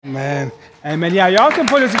Man, amen. Yeah, y'all can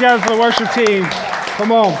put it together for the worship team.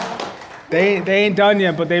 Come on. They ain't done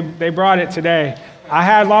yet, but they brought it today. I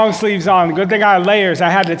had long sleeves on. Good thing I had layers. I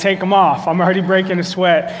had to take them off. I'm already breaking a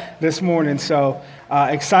sweat this morning. So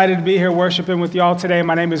excited to be here worshiping with y'all today.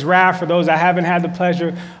 My name is Raf. For those I haven't had the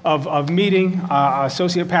pleasure of meeting,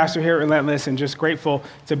 associate pastor here at Relentless, and just grateful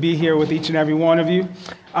to be here with each and every one of you.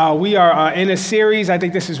 We are in a series. I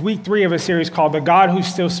think this is week 3 of a series called The God Who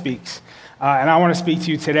Still Speaks. And I want to speak to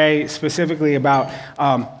you today specifically about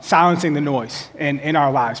silencing the noise in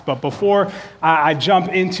our lives. But before I jump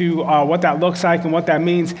into what that looks like and what that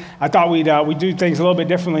means, I thought we'd do things a little bit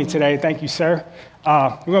differently today. Thank you, sir.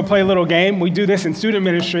 We're going to play a little game. We do this in student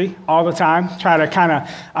ministry all the time, try to kind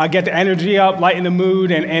of get the energy up, lighten the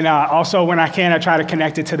mood, and also when I can, I try to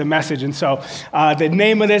connect it to the message. And so the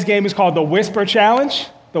name of this game is called the Whisper Challenge.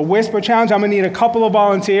 The Whisper Challenge. I'm going to need a couple of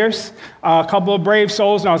volunteers, a couple of brave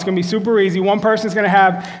souls. Now, it's going to be super easy. One person's going to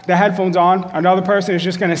have the headphones on. Another person is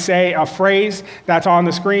just going to say a phrase that's on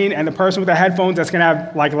the screen. And the person with the headphones that's going to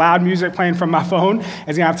have like loud music playing from my phone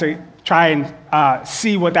is going to have to try and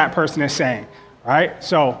see what that person is saying. All right?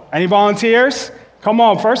 So, any volunteers? Come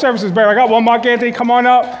on. First service is brave. I got one. Mark Anthony, come on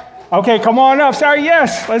up. Okay, come on up. Sorry,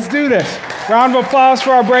 yes. Let's do this. Round of applause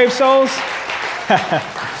for our brave souls.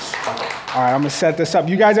 All right, I'm going to set this up.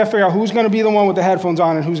 You guys have to figure out who's going to be the one with the headphones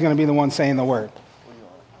on and who's going to be the one saying the word.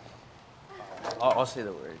 I'll say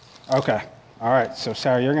the words. Okay. All right, so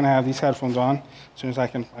Sarah, you're going to have these headphones on. As soon as I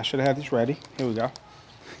should have had these ready. Here we go.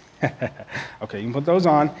 Okay, you can put those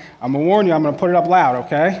on. I'm going to warn you, I'm going to put it up loud,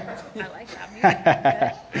 okay? I like that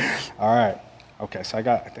music. All right. Okay, so I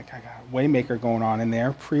think I got Waymaker going on in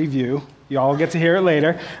there. Preview. You all get to hear it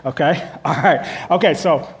later, okay? All right. Okay,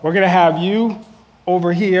 so we're going to have you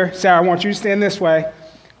over here. Sarah, I want you to stand this way.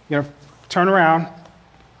 You're going to turn around.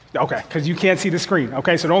 Okay, because you can't see the screen.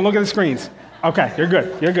 Okay, so don't look at the screens. Okay, you're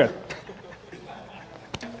good. You're good.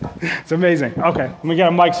 It's amazing. Okay, let me get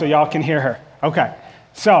a mic so y'all can hear her. Okay,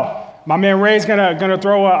 so my man Ray's gonna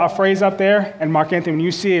throw a phrase up there, and Mark Anthony, when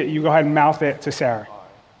you see it, you go ahead and mouth it to Sarah.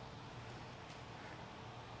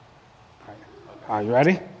 All right, you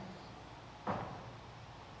ready?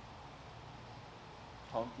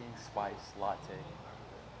 Pumpkin spice latte.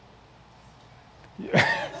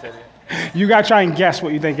 You got to try and guess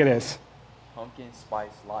what you think it is. Pumpkin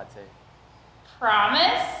spice latte.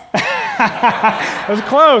 Promise? That was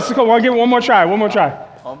close. Let's go. Want to give it one more try. One more try.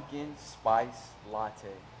 Pumpkin spice latte.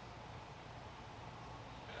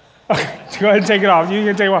 Okay, go ahead and take it off. You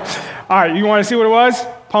can take it off. All right, you want to see what it was?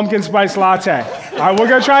 Pumpkin spice latte. All right, we're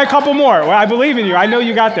going to try a couple more. Well, I believe in you. I know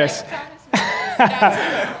you got this.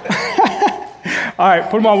 All right,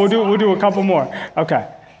 put them on. We'll do a couple more. Okay,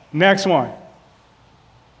 next one.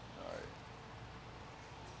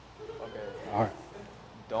 All right.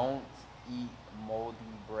 Don't eat moldy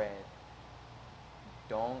bread.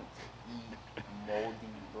 Don't eat moldy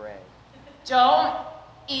bread. Don't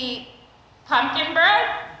eat pumpkin bread?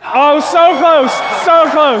 Oh, so close. So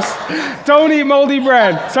close. Don't eat moldy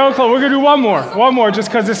bread. So close. We're going to do one more. One more just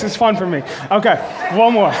because this is fun for me. Okay,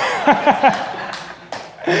 one more.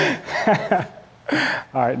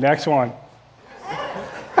 All right, next one.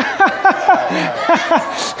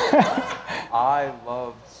 I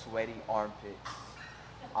love sweaty armpits.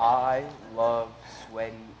 I love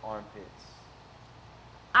sweaty armpits.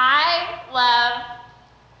 I love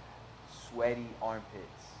Sweaty armpits.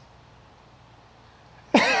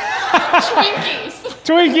 Twinkies.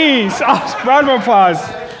 Twinkies. Oh, round of applause.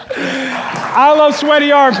 I love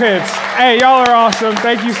sweaty armpits. Hey, y'all are awesome.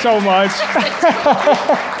 Thank you so much.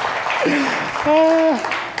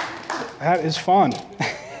 That is fun.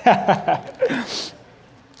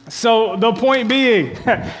 So the point being,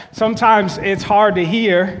 sometimes it's hard to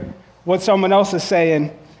hear what someone else is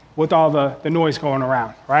saying with all the noise going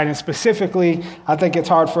around, right? And specifically, I think it's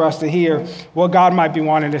hard for us to hear what God might be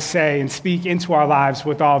wanting to say and speak into our lives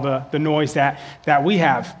with all the noise that we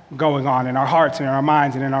have going on in our hearts and in our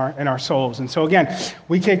minds and in our souls. And so again,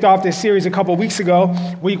 we kicked off this series a couple weeks ago.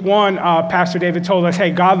 Week 1, Pastor David told us,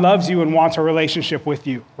 hey, God loves you and wants a relationship with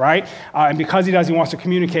you, right? And because he does, he wants to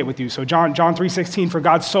communicate with you. So John 3:16, for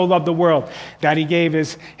God so loved the world that he gave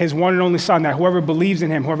his one and only son, that whoever believes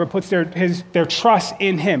in him, whoever puts their trust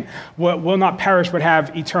in him, will not perish but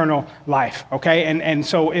have eternal life, okay? And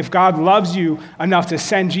so if God loves you enough to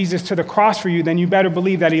send Jesus to the cross for you, then you better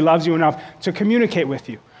believe that he loves you enough to communicate with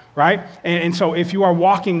you, right? And so if you are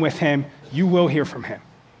walking with him, you will hear from him.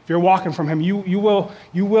 If you're walking from him, you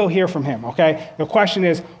will hear from him, okay? The question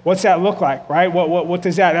is, what's that look like, right? What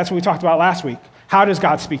does that's what we talked about last week. How does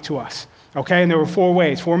God speak to us, okay? And there were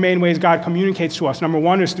 4 main ways God communicates to us. Number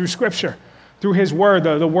 1 is through Scripture. through his word.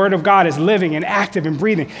 The word of God is living and active and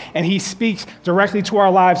breathing, and he speaks directly to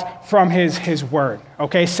our lives from his word,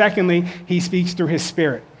 okay? Secondly, he speaks through his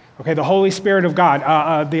spirit. Okay, the Holy Spirit of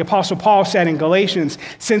God. The Apostle Paul said in Galatians,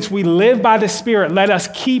 since we live by the Spirit, let us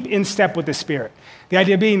keep in step with the Spirit. The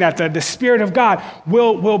idea being that the Spirit of God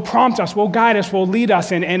will prompt us, will guide us, will lead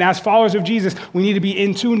us. And as followers of Jesus, we need to be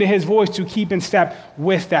in tune to his voice to keep in step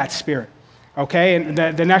with that Spirit. Okay, and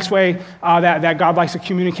the next way that God likes to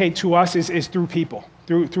communicate to us is through people,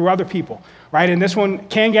 through other people, right? And this one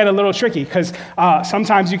can get a little tricky because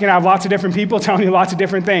sometimes you can have lots of different people telling you lots of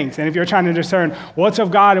different things. And if you're trying to discern what's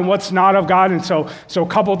of God and what's not of God, and so a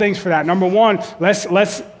couple things for that. Number one, let's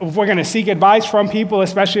if we're going to seek advice from people,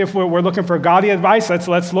 especially if we're looking for godly advice,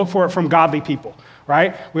 let's look for it from godly people.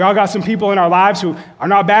 Right? We all got some people in our lives who are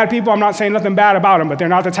not bad people. I'm not saying nothing bad about them, but they're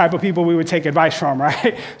not the type of people we would take advice from,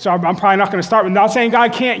 right? So I'm probably not going to start with not saying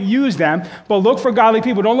God can't use them, but look for godly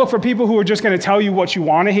people. Don't look for people who are just going to tell you what you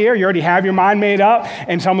want to hear. You already have your mind made up,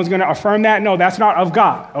 and someone's going to affirm that. No, that's not of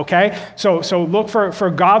God, okay? So look for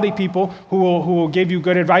godly people who will give you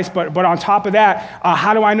good advice. But on top of that,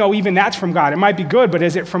 how do I know even that's from God? It might be good, but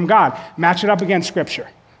is it from God? Match it up against Scripture.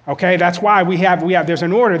 Okay, that's why we have, there's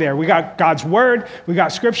an order there. We got God's word, we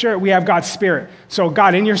got Scripture, we have God's Spirit. So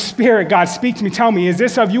God, in your Spirit, God, speak to me, tell me, is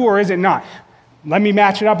this of you or is it not? Let me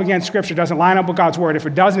match it up against Scripture. Doesn't line up with God's word. If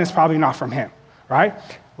it doesn't, it's probably not from him, right?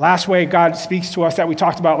 Last way God speaks to us that we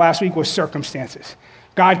talked about last week was circumstances.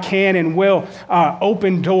 God can and will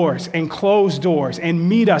open doors and close doors and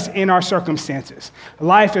meet us in our circumstances.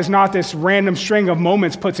 Life is not this random string of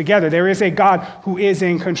moments put together. There is a God who is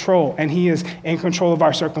in control, and he is in control of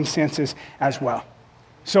our circumstances as well.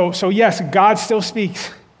 So yes, God still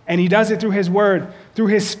speaks, and he does it through his word, through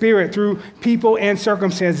his Spirit, through people and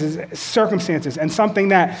circumstances. And something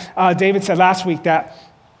that David said last week that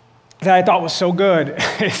I thought was so good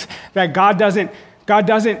is that God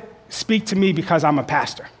doesn't speak to me because I'm a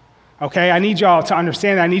pastor, okay? I need y'all to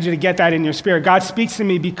understand that. I need you to get that in your spirit. God speaks to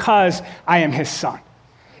me because I am his son.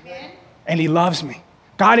 Amen. And he loves me.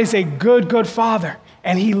 God is a good father,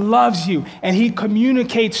 and he loves you, and he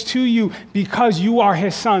communicates to you because you are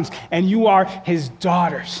his sons and you are his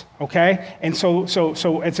daughters, okay? And so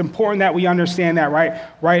it's important that we understand that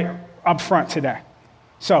right up front today.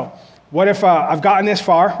 So what if I've gotten this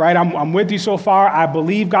far, right? I'm with you so far. I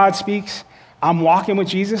believe God speaks. I'm walking with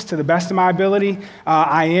Jesus to the best of my ability.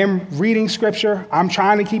 I am reading Scripture. I'm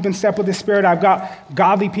trying to keep in step with the Spirit. I've got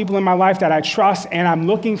godly people in my life that I trust, and I'm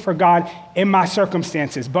looking for God in my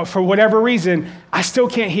circumstances. But for whatever reason, I still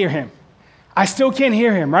can't hear him. I still can't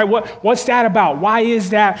hear him, right? What's that about? Why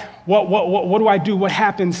is that? What do I do? What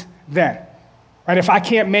happens then? Right? If I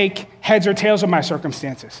can't make heads or tails of my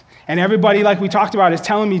circumstances, and everybody, like we talked about, is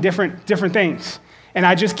telling me different things, and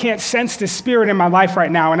I just can't sense the Spirit in my life right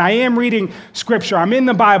now. And I am reading Scripture. I'm in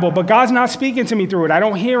the Bible, but God's not speaking to me through it. I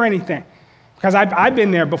don't hear anything. Because I've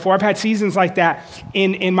been there before. I've had seasons like that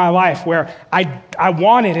in my life where I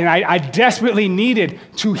wanted and I desperately needed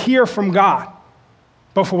to hear from God.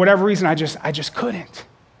 But for whatever reason, I just couldn't.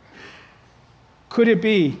 Could it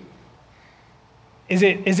be? Is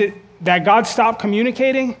it that God stopped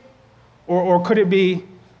communicating? Or could it be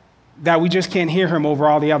that we just can't hear him over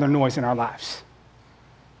all the other noise in our lives?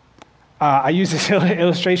 I use this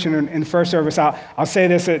illustration in first service. I'll say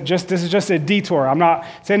this, this is just a detour. I'm not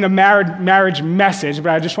saying the marriage message,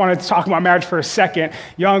 but I just wanted to talk about marriage for a second.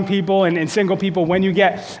 Young people and single people, when you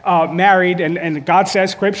get married, and God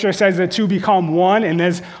says, Scripture says the two become one, and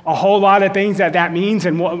there's a whole lot of things that means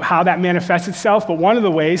and how that manifests itself. But one of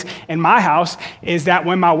the ways in my house is that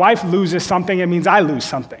when my wife loses something, it means I lose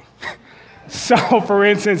something. So, for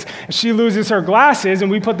instance, if she loses her glasses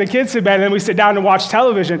and we put the kids to bed and then we sit down to watch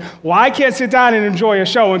television, well, I can't sit down and enjoy a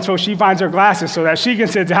show until she finds her glasses so that she can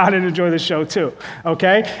sit down and enjoy the show too,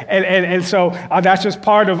 okay? And so that's just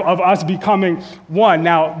part of us becoming one.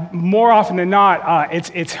 Now, more often than not,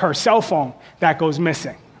 it's her cell phone that goes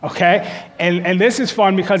missing. Okay? And this is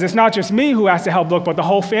fun because it's not just me who has to help look, but the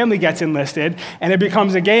whole family gets enlisted, and it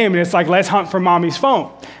becomes a game, and it's like, let's hunt for mommy's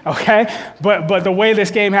phone. Okay? But the way this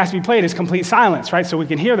game has to be played is complete silence, right? So we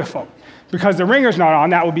can hear the phone. Because the ringer's not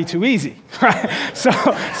on, that would be too easy, right?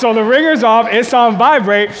 So the ringer's off, it's on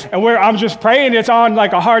vibrate, and I'm just praying it's on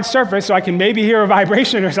like a hard surface so I can maybe hear a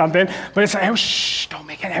vibration or something, but it's like, oh, shh, don't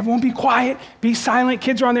make it, everyone be quiet, be silent.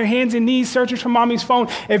 Kids are on their hands and knees searching for mommy's phone.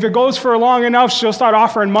 If it goes for long enough, she'll start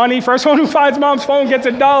offering money. First one who finds mom's phone gets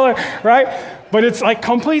 $1, right? But it's like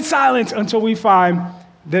complete silence until we find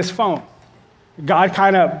this phone. God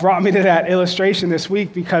kind of brought me to that illustration this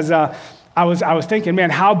week because I was thinking, man,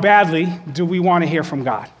 how badly do we want to hear from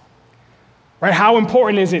God? Right? How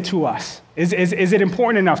important is it to us? Is it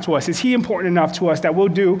important enough to us? Is he important enough to us that we'll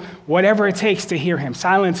do whatever it takes to hear him?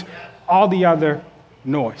 Silence all the other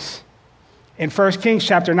noise. In 1 Kings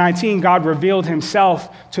chapter 19, God revealed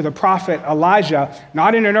himself to the prophet Elijah,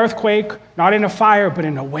 not in an earthquake, not in a fire, but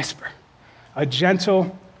in a whisper, a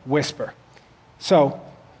gentle whisper. So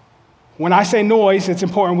when I say noise, it's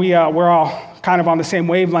important we're all kind of on the same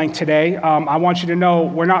wavelength today. I want you to know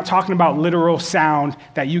we're not talking about literal sound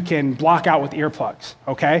that you can block out with earplugs,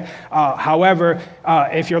 okay? However,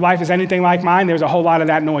 if your life is anything like mine, there's a whole lot of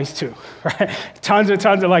that noise too, right? Tons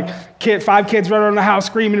of like 5 kids running around the house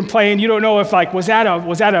screaming and playing. You don't know if like, was that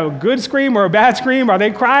a good scream or a bad scream? Are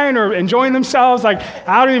they crying or enjoying themselves? Like,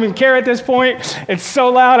 I don't even care at this point. It's so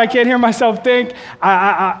loud, I can't hear myself think.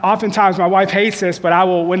 I oftentimes, my wife hates this, but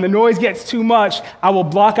when the noise gets too much, I will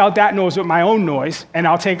block out that noise with my own noise, and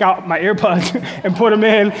I'll take out my earbuds and put them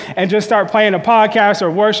in and just start playing a podcast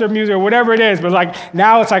or worship music or whatever it is. But like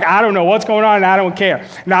now it's like, I don't know what's going on and I don't care.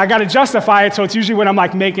 Now I got to justify it. So it's usually when I'm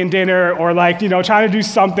like making dinner or like, trying to do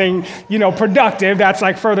something, productive that's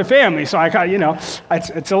like for the family. So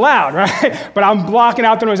it's allowed, right? But I'm blocking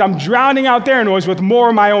out the noise. I'm drowning out their noise with more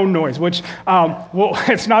of my own noise, which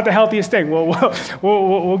it's not the healthiest thing.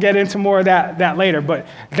 We'll get into more of that later, but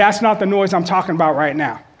that's not the noise I'm talking about right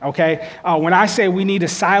now. Okay? When I say we need to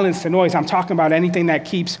silence the noise, I'm talking about anything that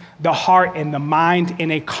keeps the heart and the mind in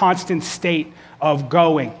a constant state of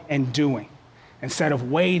going and doing instead of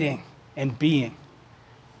waiting and being.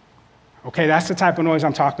 Okay, that's the type of noise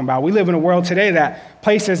I'm talking about. We live in a world today that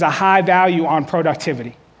places a high value on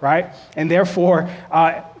productivity, right? And therefore,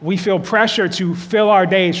 we feel pressure to fill our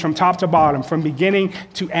days from top to bottom, from beginning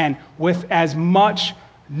to end, with as much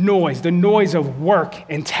noise, the noise of work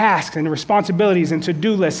and tasks and responsibilities and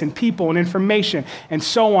to-do lists and people and information and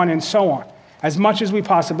so on, as much as we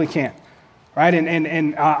possibly can, right?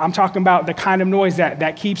 And I'm talking about the kind of noise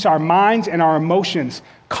that keeps our minds and our emotions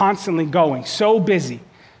constantly going, so busy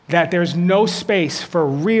that there's no space for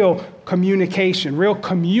real communication, real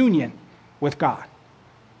communion with God.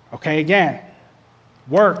 Okay, again,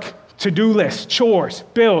 work, to-do lists, chores,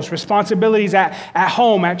 bills, responsibilities at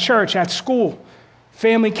home, at church, at school,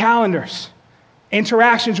 family calendars,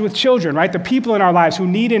 interactions with children, right? The people in our lives who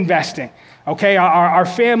need investing, okay? Our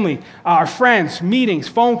family, our friends, meetings,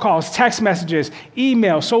 phone calls, text messages,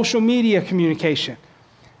 email, social media communication.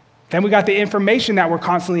 Then we got the information that we're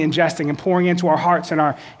constantly ingesting and pouring into our hearts and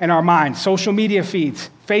our minds. Social media feeds,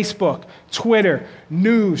 Facebook, Twitter,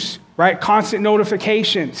 news, right? Constant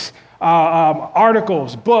notifications,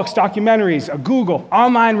 articles, books, documentaries, Google,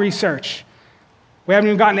 online research. We haven't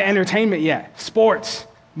even gotten to entertainment yet. Sports,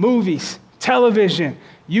 movies, television,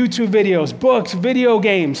 YouTube videos, books, video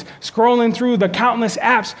games, scrolling through the countless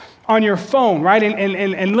apps on your phone, right?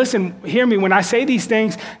 And listen, hear me, when I say these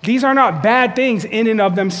things, these are not bad things in and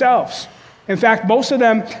of themselves. In fact, most of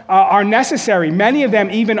them are necessary. Many of them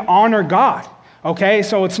even honor God, okay?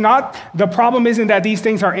 So the problem isn't that these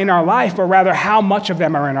things are in our life, but rather how much of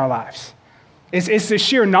them are in our lives. It's the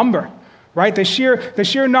sheer number. Right? The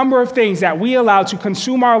sheer number of things that we allow to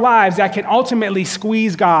consume our lives that can ultimately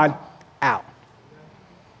squeeze God out.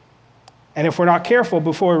 And if we're not careful,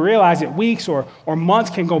 before we realize it, weeks or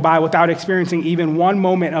months can go by without experiencing even one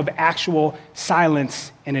moment of actual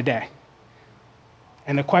silence in a day.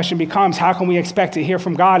 And the question becomes, how can we expect to hear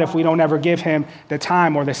from God if we don't ever give him the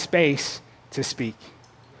time or the space to speak?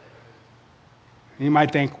 And you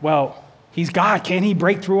might think, well, he's God. Can't he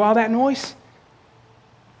break through all that noise?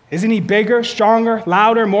 Isn't he bigger, stronger,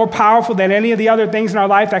 louder, more powerful than any of the other things in our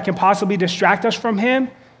life that can possibly distract us from him?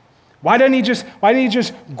 Why didn't he just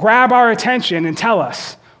grab our attention and tell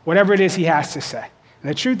us whatever it is he has to say? And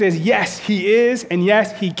the truth is, yes, he is, and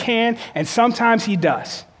yes, he can, and sometimes he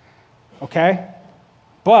does. Okay?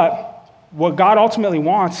 But what God ultimately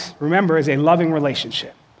wants, remember, is a loving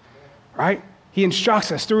relationship. Right? He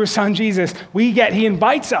instructs us through his son Jesus. He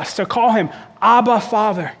invites us to call him Abba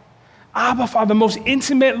Father. Abba Father, the most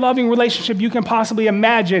intimate, loving relationship you can possibly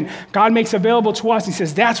imagine, God makes available to us. He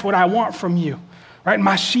says, that's what I want from you, right?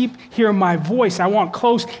 My sheep hear my voice. I want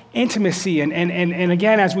close intimacy. And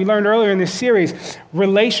again, as we learned earlier in this series,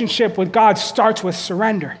 relationship with God starts with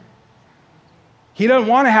surrender. He doesn't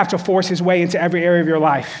want to have to force his way into every area of your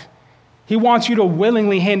life. He wants you to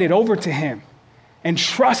willingly hand it over to him and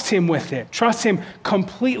trust him with it. Trust him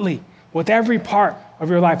completely with every part of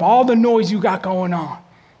your life, all the noise you got going on.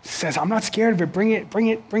 He says, I'm not scared of it. Bring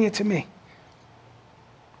it to me.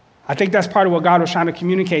 I think that's part of what God was trying to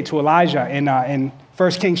communicate to Elijah in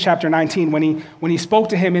 1 Kings chapter 19 when he spoke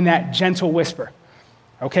to him in that gentle whisper.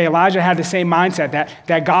 Okay, Elijah had the same mindset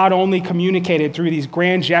that God only communicated through these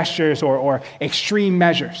grand gestures or extreme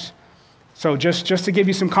measures. So just to give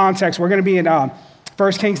you some context, we're going to be in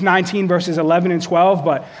 1 Kings 19, verses 11 and 12,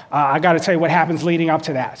 but I got to tell you what happens leading up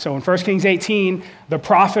to that. So in 1 Kings 18, the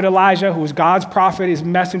prophet Elijah, who is God's prophet, his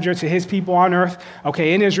messenger to his people on earth,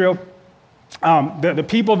 in Israel, the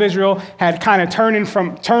people of Israel had kind of turned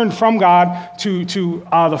from God to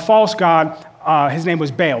the false god. His name was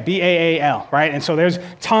Baal, B-A-A-L, right? And so there's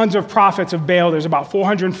tons of prophets of Baal. There's about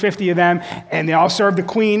 450 of them, and they all serve the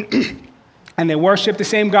queen. And they worship the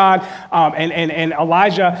same God, and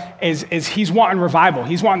Elijah he's wanting revival.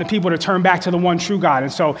 He's wanting the people to turn back to the one true God.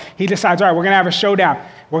 And so he decides, all right, we're going to have a showdown.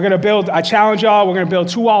 We're going to build, I challenge y'all, we're going to build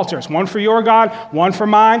 2 altars, one for your God, one for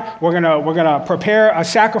mine. We're going to prepare a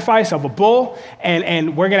sacrifice of a bull,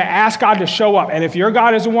 and we're going to ask God to show up. And if your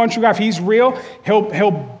God is the one true God, if he's real,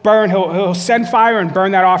 he'll send fire and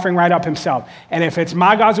burn that offering right up himself. And if it's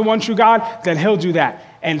my God's the one true God, then he'll do that.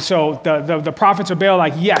 And so the prophets of Baal are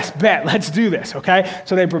like, yes, bet, let's do this, okay?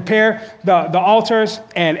 So they prepare the altars,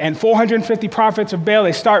 and 450 prophets of Baal,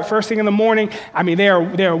 they start first thing in the morning. I mean,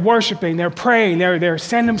 they're worshiping, they're praying, they're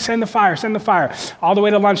send the fire. All the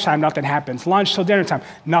way to lunchtime, nothing happens. Lunch till dinner time,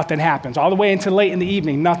 nothing happens. All the way into late in the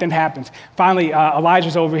evening, nothing happens. Finally,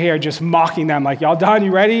 Elijah's over here just mocking them, like, y'all done,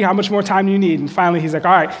 you ready? How much more time do you need? And finally, he's like,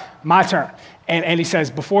 all right, my turn. And he says,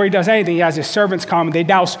 before he does anything, he has his servants come, and they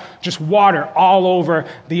douse just water all over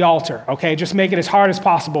the altar, okay? Just make it as hard as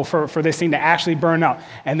possible for this thing to actually burn up.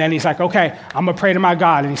 And then he's like, okay, I'm going to pray to my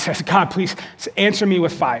God. And he says, God, please answer me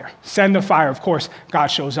with fire. Send the fire. Of course, God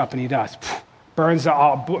shows up, and he does. Burns the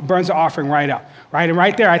offering right up, right? And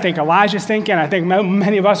right there, I think Elijah's thinking, I think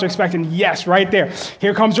many of us are expecting, yes, right there.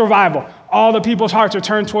 Here comes revival. All the people's hearts are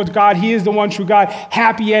turned towards God. He is the one true God.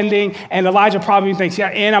 Happy ending. And Elijah probably thinks, yeah,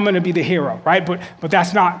 and I'm going to be the hero, right? But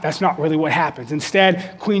that's not really what happens.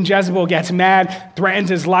 Instead, Queen Jezebel gets mad, threatens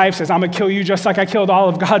his life, says, I'm going to kill you just like I killed all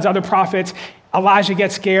of God's other prophets. Elijah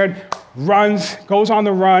gets scared, runs, goes on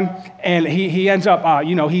the run, and he ends up,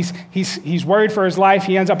 he's worried for his life.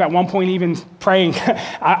 He ends up at one point even praying,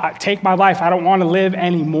 take my life. I don't want to live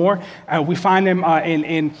anymore. We find him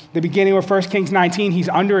in the beginning of 1 Kings 19. He's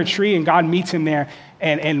under a tree, and God meets him there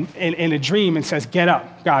and in a dream and says, get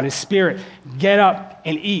up, God, his spirit, get up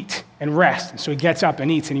and eat and rest. And so he gets up and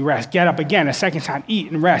eats and he rests. Get up again a second time,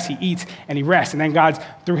 eat and rest. He eats and he rests. And then God,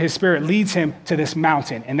 through his spirit, leads him to this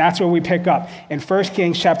mountain. And that's where we pick up in 1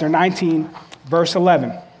 Kings chapter 19, verse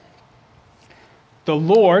 11. The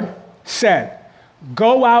Lord said,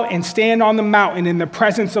 go out and stand on the mountain in the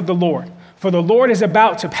presence of the Lord, for the Lord is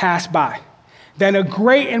about to pass by. Then a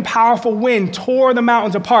great and powerful wind tore the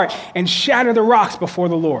mountains apart and shattered the rocks before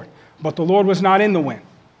the Lord. But the Lord was not in the wind.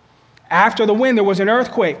 After the wind, there was an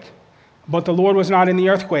earthquake, but the Lord was not in the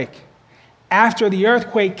earthquake. After the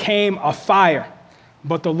earthquake came a fire,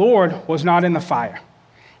 but the Lord was not in the fire.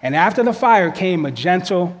 And after the fire came a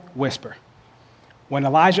gentle whisper. When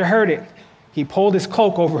Elijah heard it, he pulled his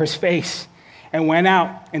cloak over his face and went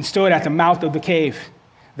out and stood at the mouth of the cave.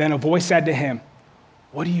 Then a voice said to him,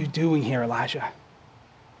 what are you doing here, Elijah?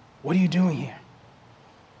 What are you doing here?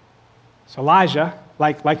 So Elijah,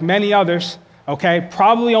 like many others,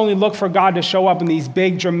 probably only looked for God to show up in these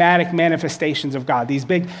big dramatic manifestations of God, these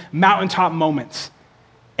big mountaintop moments.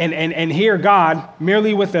 And here God,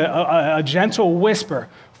 merely with a gentle whisper,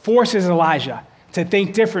 forces Elijah to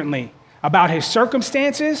think differently about his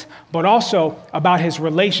circumstances, but also about his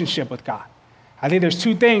relationship with God. I think there's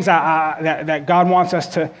 2 things that God wants us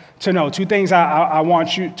to know, 2 things I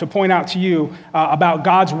want you to point out to you about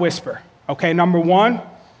God's whisper. Okay, number 1,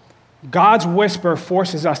 God's whisper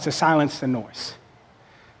forces us to silence the noise.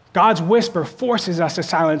 God's whisper forces us to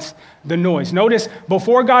silence the noise. Notice,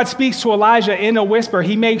 before God speaks to Elijah in a whisper,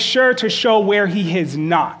 he makes sure to show where he is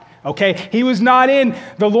not. Okay, the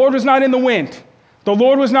Lord was not in the wind. The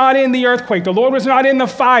Lord was not in the earthquake. The Lord was not in the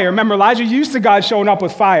fire. Remember, Elijah used to God showing up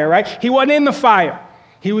with fire, right? He wasn't in the fire.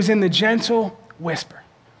 He was in the gentle whisper.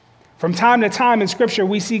 From time to time in Scripture,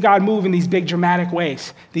 we see God move in these big dramatic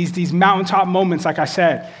ways, these mountaintop moments, like I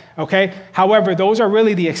said, okay? However, those are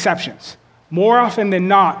really the exceptions. More often than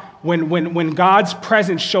not, when God's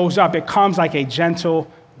presence shows up, it comes like a gentle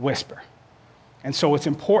whisper. And so it's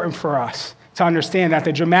important for us to understand that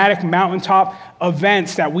the dramatic mountaintop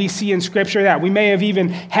events that we see in Scripture that we may have even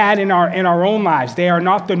had in our own lives, they are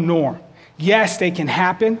not the norm. Yes, they can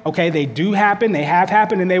happen, okay? They do happen, they have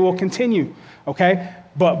happened, and they will continue, okay?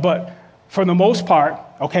 But for the most part,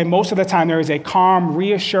 okay, most of the time there is a calm,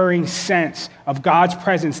 reassuring sense of God's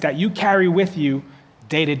presence that you carry with you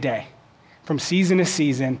day to day, from season to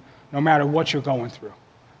season, no matter what you're going through,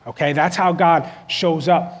 okay? That's how God shows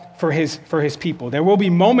up for his people. There will be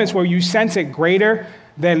moments where you sense it greater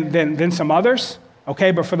than some others,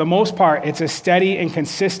 okay? But for the most part, it's a steady and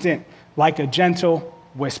consistent like a gentle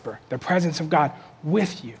whisper. The presence of God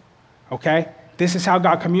with you, okay? This is how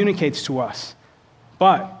God communicates to us.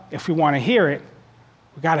 But if we want to hear it,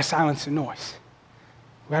 we got to silence the noise.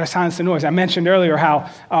 We got to silence the noise. I mentioned earlier how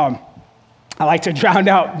I like to drown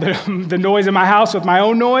out the noise in my house with my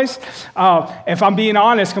own noise. If I'm being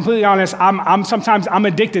honest, completely honest, I'm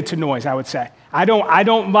addicted to noise, I would say. I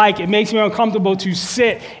don't like, it makes me uncomfortable to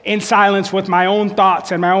sit in silence with my own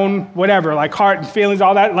thoughts and my own whatever, like heart and feelings,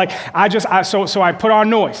 all that. Like so I put on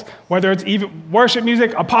noise, whether it's even worship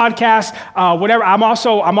music, a podcast, whatever.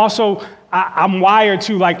 I'm wired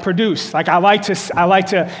to like produce. Like I like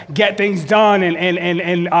to get things done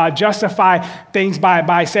and justify things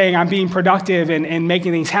by saying I'm being productive and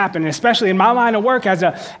making things happen. And especially in my line of work as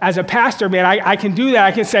a pastor, man, I can do that.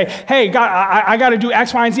 I can say, hey, God, I got to do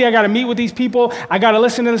X, Y, and Z. I got to meet with these people. I got to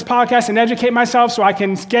listen to this podcast and educate myself so I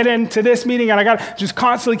can get into this meeting. And I got to just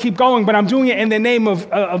constantly keep going. But I'm doing it in the name of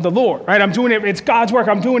the Lord, right? I'm doing it. It's God's work.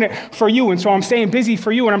 I'm doing it for you. And so I'm staying busy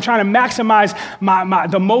for you. And I'm trying to maximize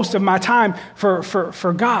the most of my time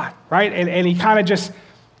for God, right? And he kind of just,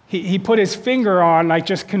 he put his finger on, like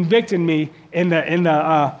just convicted me in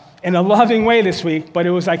a loving way this week. But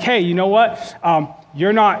it was like, hey, you know what?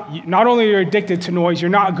 Not only you're addicted to noise,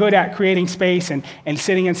 you're not good at creating space and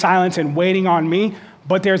sitting in silence and waiting on me,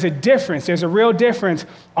 but there's a difference. There's a real difference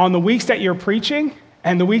on the weeks that you're preaching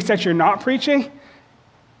and the weeks that you're not preaching.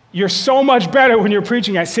 You're so much better when you're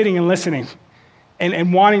preaching at sitting and listening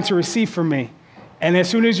and wanting to receive from me. And as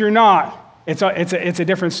soon as you're not, it's a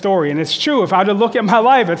different story. And it's true. If I had to look at my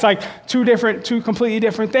life, it's like two completely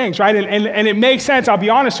different things, right? And it makes sense, I'll be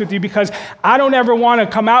honest with you, because I don't ever want to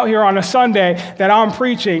come out here on a Sunday that I'm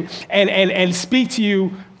preaching and speak to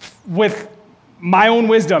you with my own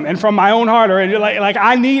wisdom and from my own heart, or like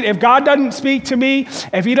I need, if God doesn't speak to me,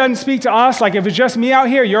 if he doesn't speak to us, like if it's just me out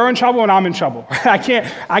here, you're in trouble and I'm in trouble. I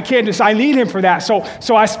need him for that.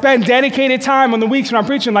 So I spend dedicated time on the weeks when I'm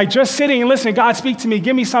preaching, like just sitting and listening. God, speak to me,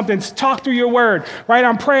 give me something, talk through your word, right?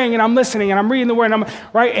 I'm praying and I'm listening and I'm reading the word and I'm,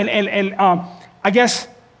 right? And I guess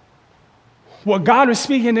what God was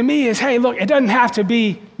speaking to me is, hey, look, it doesn't have to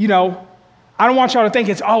be, I don't want y'all to think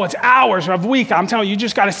it's hours of a week. I'm telling you, you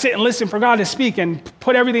just got to sit and listen for God to speak and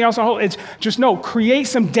put everything else on hold. It's just, no, create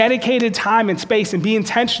some dedicated time and space and be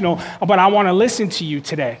intentional about, I want to listen to you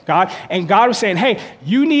today, God. And God was saying, hey,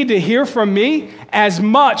 you need to hear from me as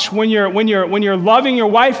much when you're loving your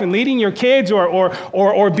wife and leading your kids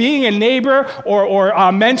or being a neighbor or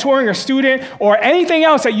mentoring a student or anything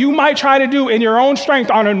else that you might try to do in your own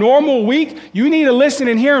strength on a normal week. You need to listen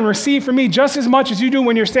and hear and receive from me just as much as you do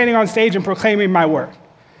when you're standing on stage and proclaiming my word.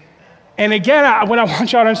 And again, what I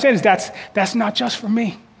want y'all to understand is that's not just for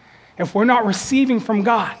me. If we're not receiving from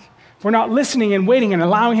God, if we're not listening and waiting and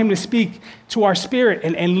allowing him to speak to our spirit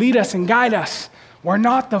and lead us and guide us, we're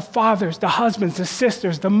not the fathers, the husbands, the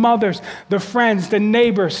sisters, the mothers, the friends, the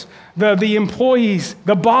neighbors, the employees,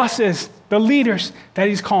 the bosses, the leaders that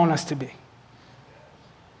he's calling us to be.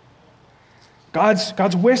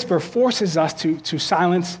 God's whisper forces us to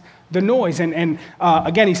silence the noise. And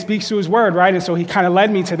again, he speaks to his word, right? And so he kind of led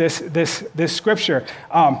me to this scripture.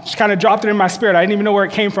 Just kind of dropped it in my spirit. I didn't even know where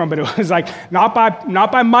it came from, but it was like, not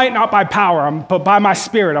by might, not by power, but by my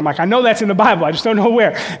spirit. I'm like, I know that's in the Bible. I just don't know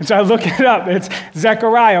where. And so I look it up. It's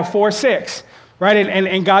Zechariah 4:6, right?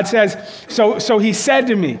 And God says, so he said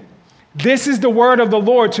to me, this is the word of the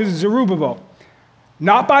Lord to Zerubbabel.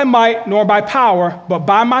 Not by might nor by power, but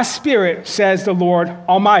by my spirit, says the Lord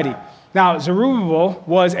Almighty. Now, Zerubbabel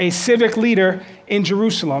was a civic leader in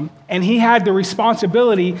Jerusalem, and he had the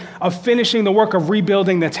responsibility of finishing the work of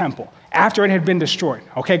rebuilding the temple after it had been destroyed.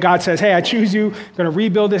 Okay, God says, hey, I choose you, I'm going to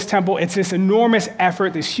rebuild this temple. It's this enormous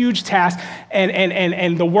effort, this huge task,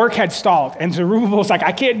 and the work had stalled. And Zerubbabel's like,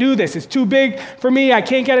 I can't do this. It's too big for me. I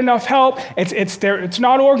can't get enough help. It's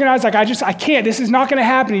not organized. Like, I can't. This is not going to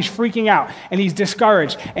happen. He's freaking out, and he's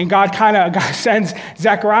discouraged. And God sends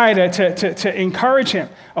Zechariah to encourage him,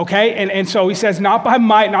 okay? And so he says, not by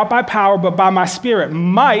might, not by power, but by my spirit.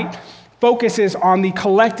 Might focuses on the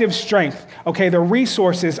collective strength, okay, the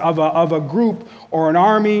resources of a group or an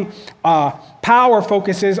army. Power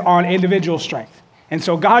focuses on individual strength. And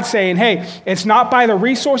so God's saying, hey, it's not by the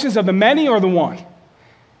resources of the many or the one.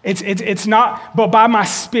 It's not, but by my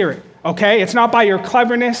spirit, okay? It's not by your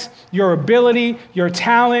cleverness, your ability, your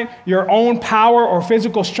talent, your own power or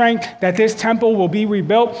physical strength that this temple will be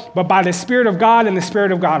rebuilt, but by the Spirit of God and the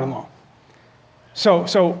Spirit of God alone.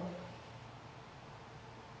 So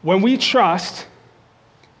when we trust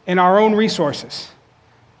in our own resources,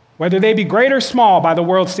 whether they be great or small by the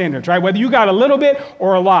world's standards, right? Whether you got a little bit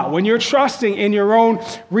or a lot, when you're trusting in your own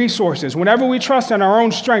resources, whenever we trust in our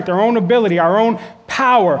own strength, our own ability, our own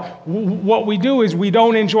power, what we do is we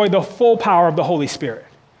don't enjoy the full power of the Holy Spirit.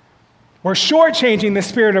 We're shortchanging the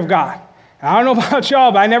Spirit of God. I don't know about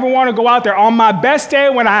y'all, but I never want to go out there on my best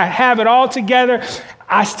day when I have it all together.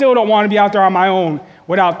 I still don't want to be out there on my own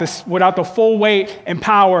without the full weight and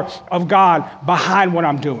power of God behind what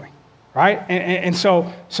I'm doing. Right? And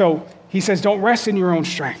so he says, don't rest in your own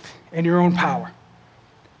strength and your own power.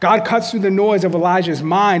 God cuts through the noise of Elijah's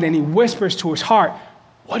mind and he whispers to his heart,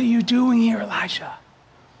 what are you doing here, Elijah?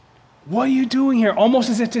 What are you doing here? Almost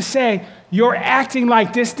as if to say, you're acting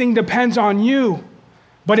like this thing depends on you,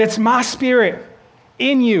 but it's my Spirit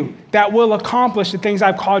in you that will accomplish the things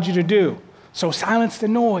I've called you to do. So silence the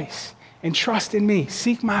noise and trust in me.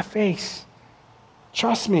 Seek my face.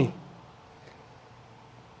 Trust me.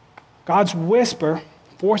 God's whisper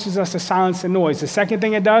forces us to silence the noise. The second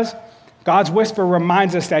thing it does, God's whisper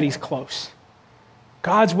reminds us that he's close.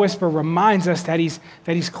 God's whisper reminds us that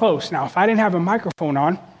he's close. Now, if I didn't have a microphone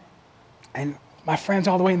on, and my friend's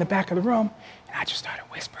all the way in the back of the room, and I just started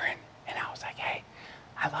whispering, and I was like, hey,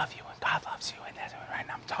 I love you, and God loves you, and that's right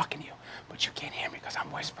now I'm talking to you, but you can't hear me because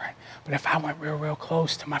I'm whispering. But if I went real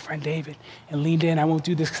close to my friend David and leaned in, I won't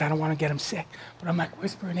do this because I don't want to get him sick, but I'm like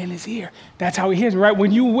whispering in his ear. That's how he hears me, right?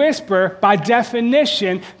 When you whisper, by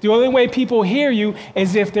definition, the only way people hear you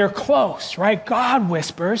is if they're close, right? God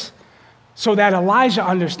whispers so that Elijah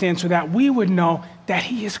understands, so that we would know that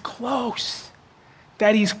he is close.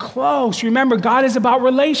 That he's close. Remember, God is about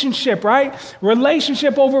relationship, right?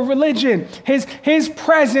 Relationship over religion. His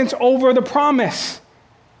presence over the promise.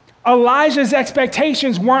 Elijah's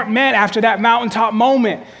expectations weren't met after that mountaintop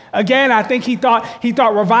moment. Again, I think he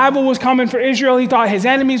thought revival was coming for Israel. He thought his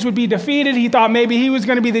enemies would be defeated. He thought maybe he was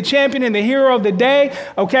going to be the champion and the hero of the day,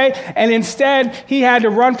 okay? And instead, he had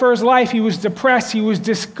to run for his life. He was depressed. He was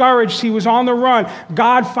discouraged. He was on the run.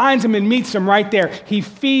 God finds him and meets him right there. He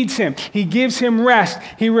feeds him. He gives him rest.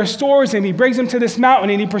 He restores him. He brings him to this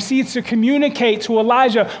mountain, and he proceeds to communicate to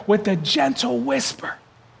Elijah with a gentle whisper.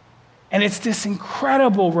 And it's this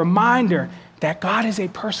incredible reminder that God is a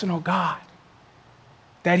personal God,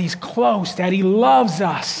 that he's close, that he loves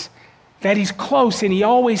us, that he's close, and he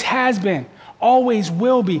always has been, always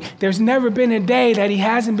will be. There's never been a day that he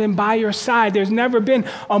hasn't been by your side. There's never been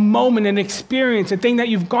a moment, an experience, a thing that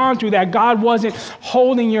you've gone through that God wasn't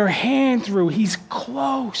holding your hand through. He's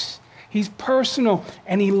close, he's personal,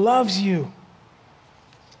 and he loves you.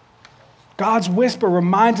 God's whisper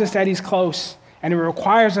reminds us that he's close. And it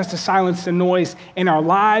requires us to silence the noise in our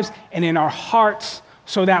lives and in our hearts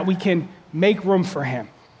so that we can make room for him.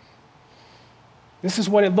 This is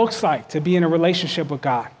what it looks like to be in a relationship with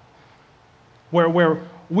God, where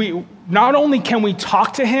we not only can we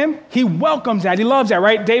talk to him, he welcomes that. He loves that,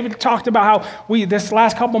 right? David talked about how this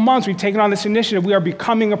last couple months, we've taken on this initiative. We are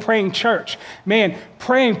becoming a praying church. Man,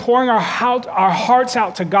 praying, pouring our hearts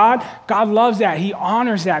out to God. God loves that. He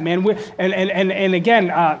honors that, man. And again,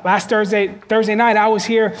 last Thursday night, I was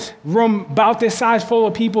here, room about this size full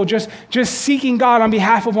of people, just seeking God on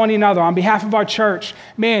behalf of one another, on behalf of our church.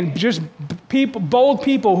 Man, just bold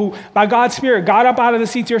people who, by God's Spirit, got up out of the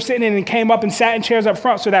seats you're sitting in and came up and sat in chairs up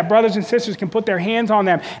front so that brothers and sisters can put their hands on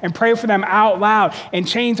them and pray for them out loud, and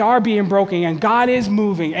chains are being broken, and God is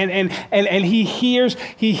moving, and he hears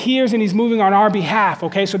and he's moving on our behalf,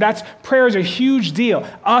 okay? So prayer is a huge deal.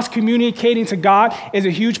 Us communicating to God is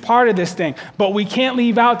a huge part of this thing, but we can't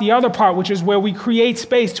leave out the other part, which is where we create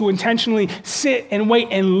space to intentionally sit and wait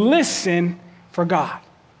and listen for God.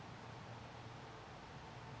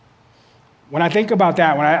 When I think about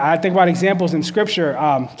that, when I think about examples in Scripture,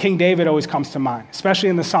 King David always comes to mind, especially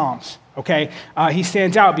in the Psalms, okay? He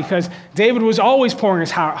stands out because David was always pouring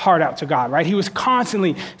his heart out to God, right? He was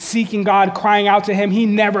constantly seeking God, crying out to him. He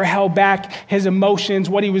never held back his emotions,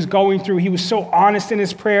 what he was going through. He was so honest in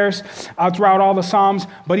his prayers throughout all the Psalms,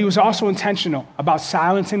 but he was also intentional about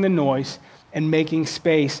silencing the noise and making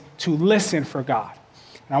space to listen for God.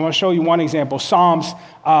 And I want to show you one example.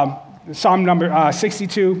 Psalm number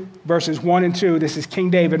 62, verses 1 and 2. This is King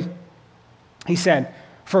David. He said,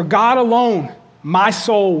 "For God alone my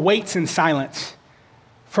soul waits in silence.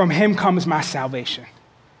 From him comes my salvation.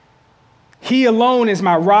 He alone is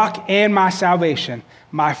my rock and my salvation,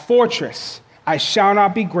 my fortress. I shall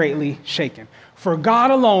not be greatly shaken. For God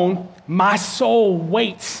alone my soul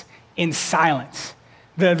waits in silence."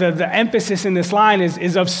 The emphasis in this line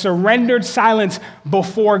is of surrendered silence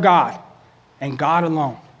before God and God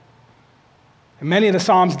alone. In many of the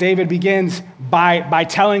Psalms, David begins by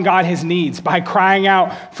telling God his needs, by crying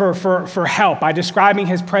out for help, by describing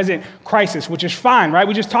his present crisis, which is fine, right?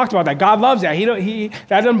 We just talked about that. God loves that.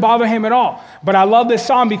 That doesn't bother him at all. But I love this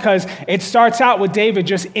psalm because it starts out with David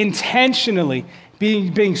just intentionally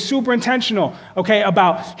being super intentional, okay,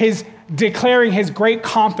 about his declaring his great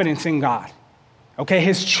confidence in God, okay,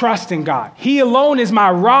 his trust in God. He alone is my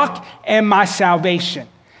rock and my salvation.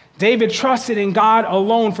 David trusted in God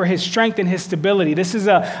alone for his strength and his stability. This is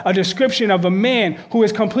a description of a man who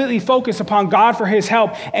is completely focused upon God for his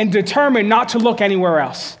help and determined not to look anywhere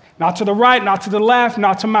else. Not to the right, not to the left,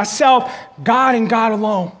 not to myself, God and God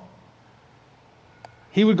alone.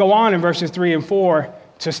 He would go on in verses 3 and 4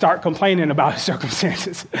 to start complaining about his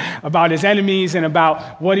circumstances, about his enemies and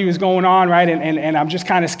about what he was going on, right? And I'm just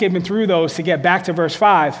kind of skipping through those to get back to verse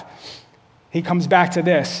 5. He comes back to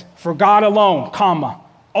this. For God alone, comma,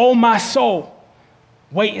 O my soul,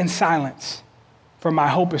 wait in silence, for my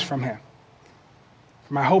hope is from him.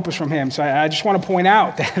 For my hope is from him. So I just want to point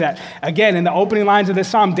out that again, in the opening lines of this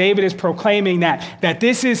psalm, David is proclaiming that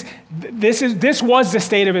this was the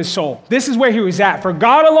state of his soul. This is where he was at. For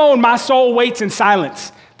God alone, my soul waits in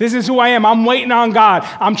silence. This is who I am. I'm waiting on God.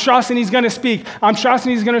 I'm trusting he's going to speak. I'm trusting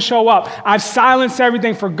he's going to show up. I've silenced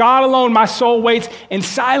everything. For God alone, my soul waits in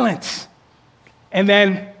silence. And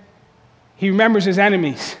then he remembers his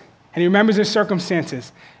enemies, and he remembers his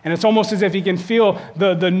circumstances. And it's almost as if he can feel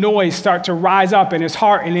the noise start to rise up in his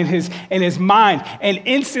heart and in his mind. And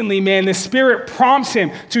instantly, man, the Spirit prompts him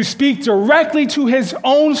to speak directly to his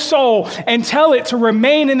own soul and tell it to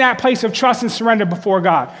remain in that place of trust and surrender before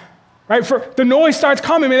God. Right? For the noise starts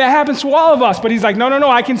coming, and that happens to all of us. But he's like, no,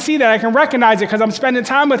 I can see that. I can recognize it because I'm spending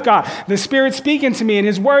time with God. The Spirit's speaking to me, and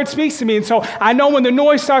his word speaks to me. And so I know when the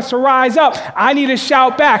noise starts to rise up, I need to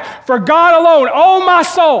shout back, for God alone, oh my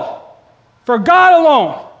soul, for God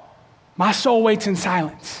alone, my soul waits in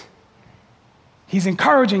silence. He's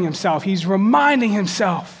encouraging himself. He's reminding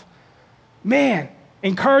himself. Man,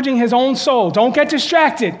 encouraging his own soul. Don't get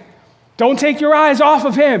distracted. Don't take your eyes off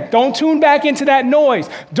of him. Don't tune back into that noise.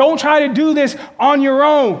 Don't try to do this on your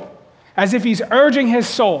own, as if he's urging his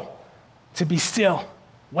soul to be still.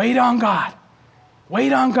 Wait on God.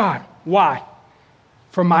 Wait on God. Why?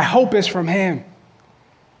 For my hope is from him.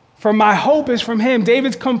 For my hope is from him.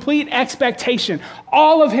 David's complete expectation,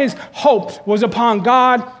 all of his hope was upon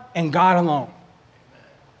God and God alone.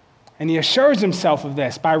 And he assures himself of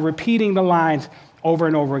this by repeating the lines over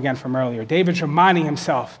and over again from earlier. David's reminding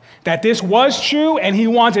himself that this was true and he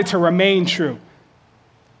wants it to remain true.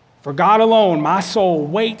 For God alone, my soul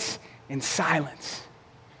waits in silence.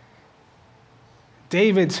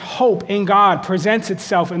 David's hope in God presents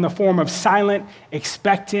itself in the form of silent,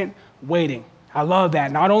 expectant waiting. I love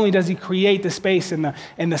that. Not only does he create the space and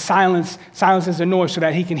the silences the noise so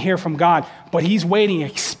that he can hear from God, but he's waiting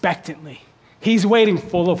expectantly. He's waiting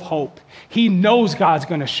full of hope. He knows God's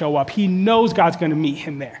going to show up. He knows God's going to meet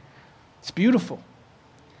him there. It's beautiful.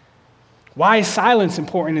 Why is silence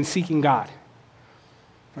important in seeking God?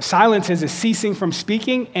 Silence is a ceasing from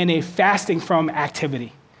speaking and a fasting from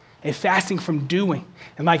activity, a fasting from doing.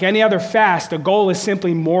 And like any other fast, the goal is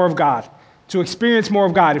simply more of God, to experience more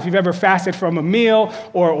of God. If you've ever fasted from a meal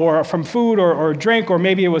or from food or drink, or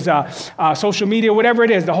maybe it was social media, whatever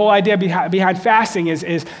it is, the whole idea behind fasting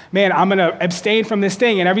is, man, I'm going to abstain from this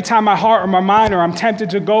thing. And every time my heart or my mind or I'm tempted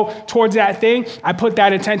to go towards that thing, I put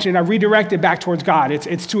that attention, I redirect it back towards God.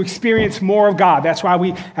 It's to experience more of God. That's why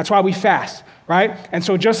we fast, right? And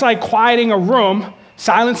so just like quieting a room,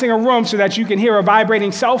 silencing a room so that you can hear a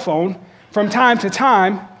vibrating cell phone, from time to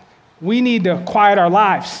time, we need to quiet our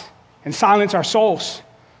lives and silence our souls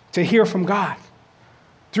to hear from God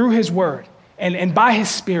through his word and by his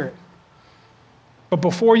Spirit. But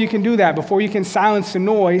before you can do that, before you can silence the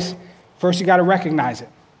noise, first you got to recognize it,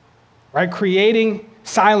 right? Creating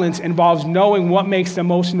silence involves knowing what makes the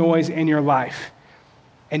most noise in your life.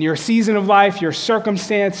 And your season of life, your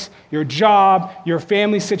circumstance, your job, your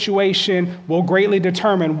family situation will greatly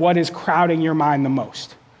determine what is crowding your mind the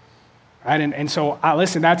most, right? And so,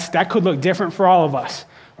 listen, that could look different for all of us.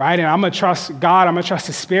 Right? And I'm going to trust God. I'm going to trust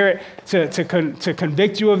the Spirit to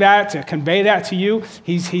convict you of that, to convey that to you.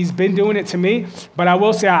 He's been doing it to me. But I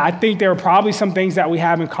will say, I think there are probably some things that we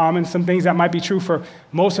have in common, some things that might be true for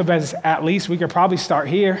most of us at least. We could probably start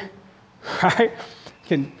here, right?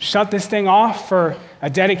 Can shut this thing off for a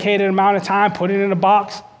dedicated amount of time, put it in a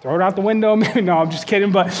box, throw it out the window. Maybe, no, I'm just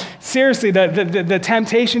kidding. But seriously, the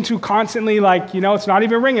temptation to constantly, it's not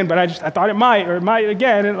even ringing, but I thought it might, or it might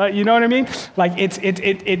again. And you know what I mean? Like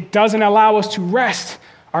it doesn't allow us to rest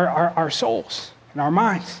our souls and our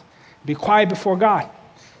minds. Be quiet before God.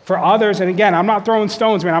 For others, and again, I'm not throwing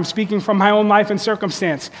stones, man. I'm speaking from my own life and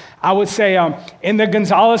circumstance. I would say in the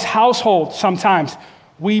Gonzalez household, sometimes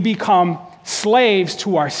we become slaves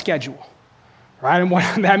to our schedule. Right? And what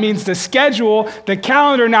that means, the schedule, the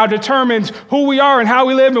calendar now determines who we are and how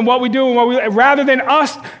we live and what we do and rather than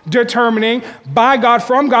us determining by God,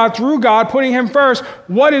 from God, through God, putting him first,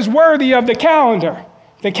 what is worthy of the calendar.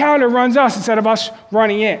 The calendar runs us instead of us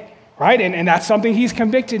running it, right? And that's something he's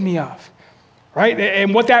convicted me of, right?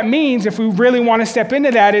 And what that means, if we really want to step into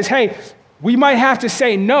that, is, hey, we might have to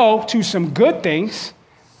say no to some good things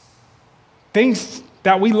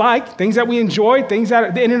that we like, things that we enjoy, things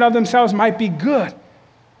that in and of themselves might be good,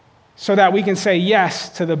 so that we can say yes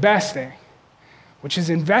to the best thing, which is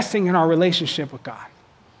investing in our relationship with God.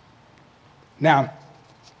 Now,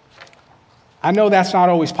 I know that's not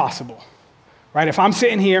always possible, right? If I'm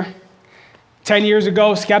sitting here, 10 years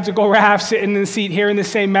ago, skeptical Raf sitting in the seat hearing the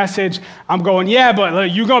same message, I'm going, yeah, but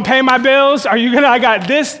look, you gonna pay my bills? I got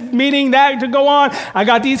this meeting, that to go on. I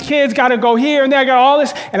got these kids, gotta go here and there, I got all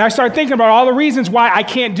this. And I start thinking about all the reasons why I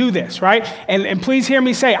can't do this, right? And please hear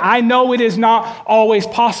me say, I know it is not always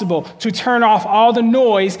possible to turn off all the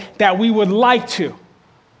noise that we would like to.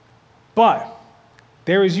 But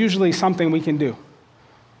there is usually something we can do.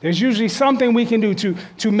 There's usually something we can do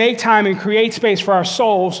to make time and create space for our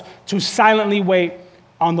souls to silently wait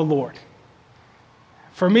on the Lord.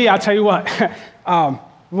 For me, I'll tell you what, what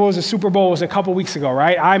was the Super Bowl? It was a couple weeks ago,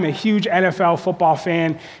 right? I'm a huge NFL football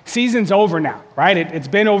fan. Season's over now, right? It's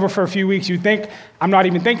been over for a few weeks. You think I'm not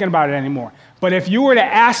even thinking about it anymore. But if you were to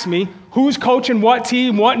ask me who's coaching what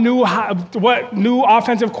team, what new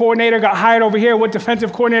offensive coordinator got hired over here, what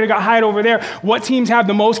defensive coordinator got hired over there, what teams have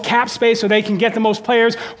the most cap space so they can get the most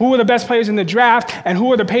players, who are the best players in the draft, and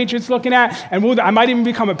who are the Patriots looking at, and I might even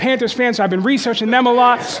become a Panthers fan, so I've been researching them a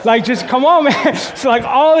lot. Like, just come on, man. So like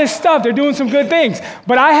all this stuff, they're doing some good things.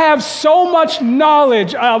 But I have so much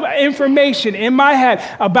knowledge, information in my head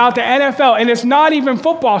about the NFL, and it's not even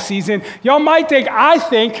football season. Y'all might think I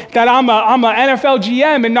think that I'm a NFL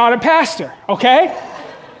GM and not a pastor, okay?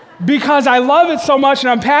 Because I love it so much and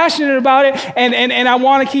I'm passionate about it and I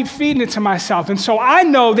want to keep feeding it to myself. And so I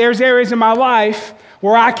know there's areas in my life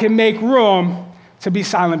where I can make room to be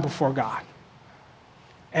silent before God.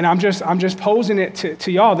 And I'm just posing it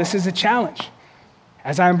to y'all. This is a challenge.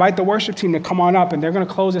 As I invite the worship team to come on up, and they're going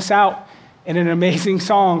to close us out in an amazing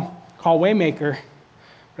song called Waymaker.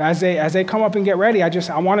 But as they come up and get ready,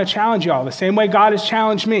 I want to challenge y'all the same way God has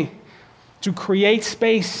challenged me to create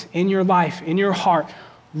space in your life, in your heart,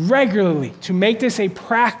 regularly, to make this a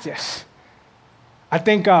practice. I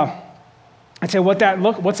think, I'd say, what's that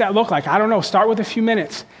look like? I don't know, start with a few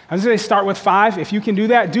minutes. I was going to say start with 5. If you can do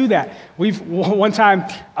that, do that. One time,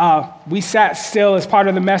 we sat still as part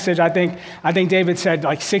of the message. I think David said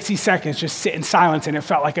like 60 seconds, just sit in silence, and it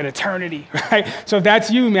felt like an eternity, right? So if that's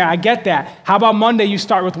you, man, I get that. How about Monday, you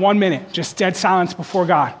start with 1 minute, just dead silence before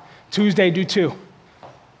God. Tuesday, do 2.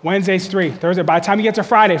 Wednesday's 3. Thursday, by the time you get to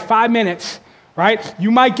Friday, 5 minutes, right? You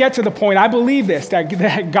might get to the point, I believe this,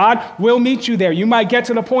 that God will meet you there. You might get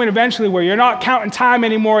to the point eventually where you're not counting time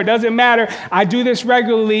anymore. It doesn't matter. I do this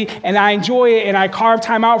regularly and I enjoy it and I carve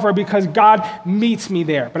time out for it because God meets me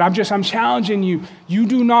there. But I'm challenging you. You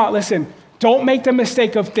do not, listen, don't make the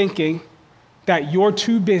mistake of thinking that you're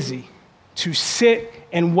too busy to sit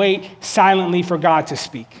and wait silently for God to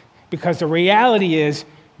speak. Because the reality is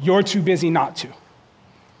you're too busy not to.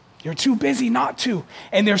 You're too busy not to.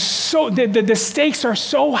 And the stakes are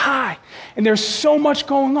so high and there's so much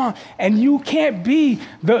going on. And you can't be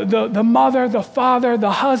the mother, the father,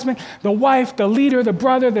 the husband, the wife, the leader, the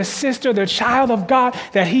brother, the sister, the child of God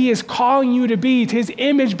that he is calling you to be, his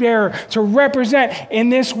image bearer, to represent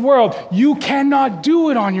in this world. You cannot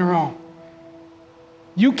do it on your own.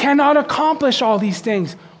 You cannot accomplish all these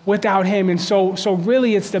things without him. And so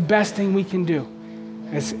really it's the best thing we can do.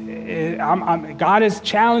 God has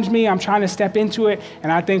challenged me. I'm trying to step into it.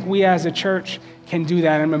 And I think we as a church can do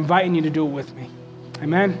that. I'm inviting you to do it with me.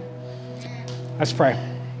 Amen? Let's pray.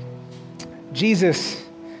 Jesus,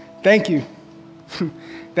 thank you.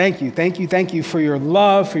 Thank you for your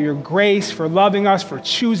love, for your grace, for loving us, for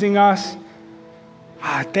choosing us.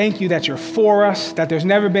 Thank you that you're for us, that there's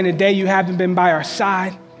never been a day you haven't been by our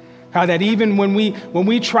side. That even when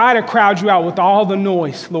we try to crowd you out with all the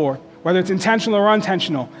noise, Lord, whether it's intentional or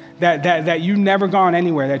unintentional, that you've never gone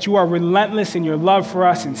anywhere, that you are relentless in your love for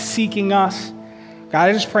us and seeking us. God,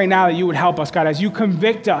 I just pray now that you would help us, God, as you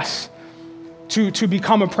convict us to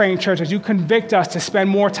become a praying church, as you convict us to spend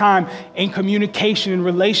more time in communication and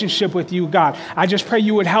relationship with you, God. I just pray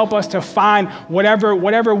you would help us to find whatever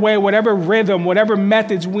way, whatever rhythm, whatever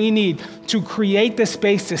methods we need to create the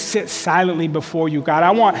space to sit silently before you, God.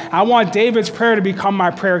 I want David's prayer to become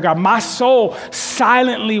my prayer, God. My soul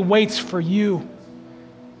silently waits for you.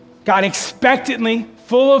 God, expectantly,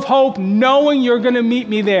 full of hope, knowing you're going to meet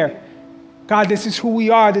me there. God, this is who we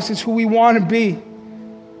are. This is who we want to be.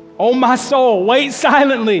 Oh, my soul, wait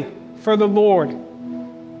silently for the Lord.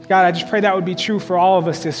 God, I just pray that would be true for all of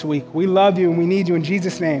us this week. We love you and we need you in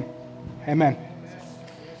Jesus' name. Amen.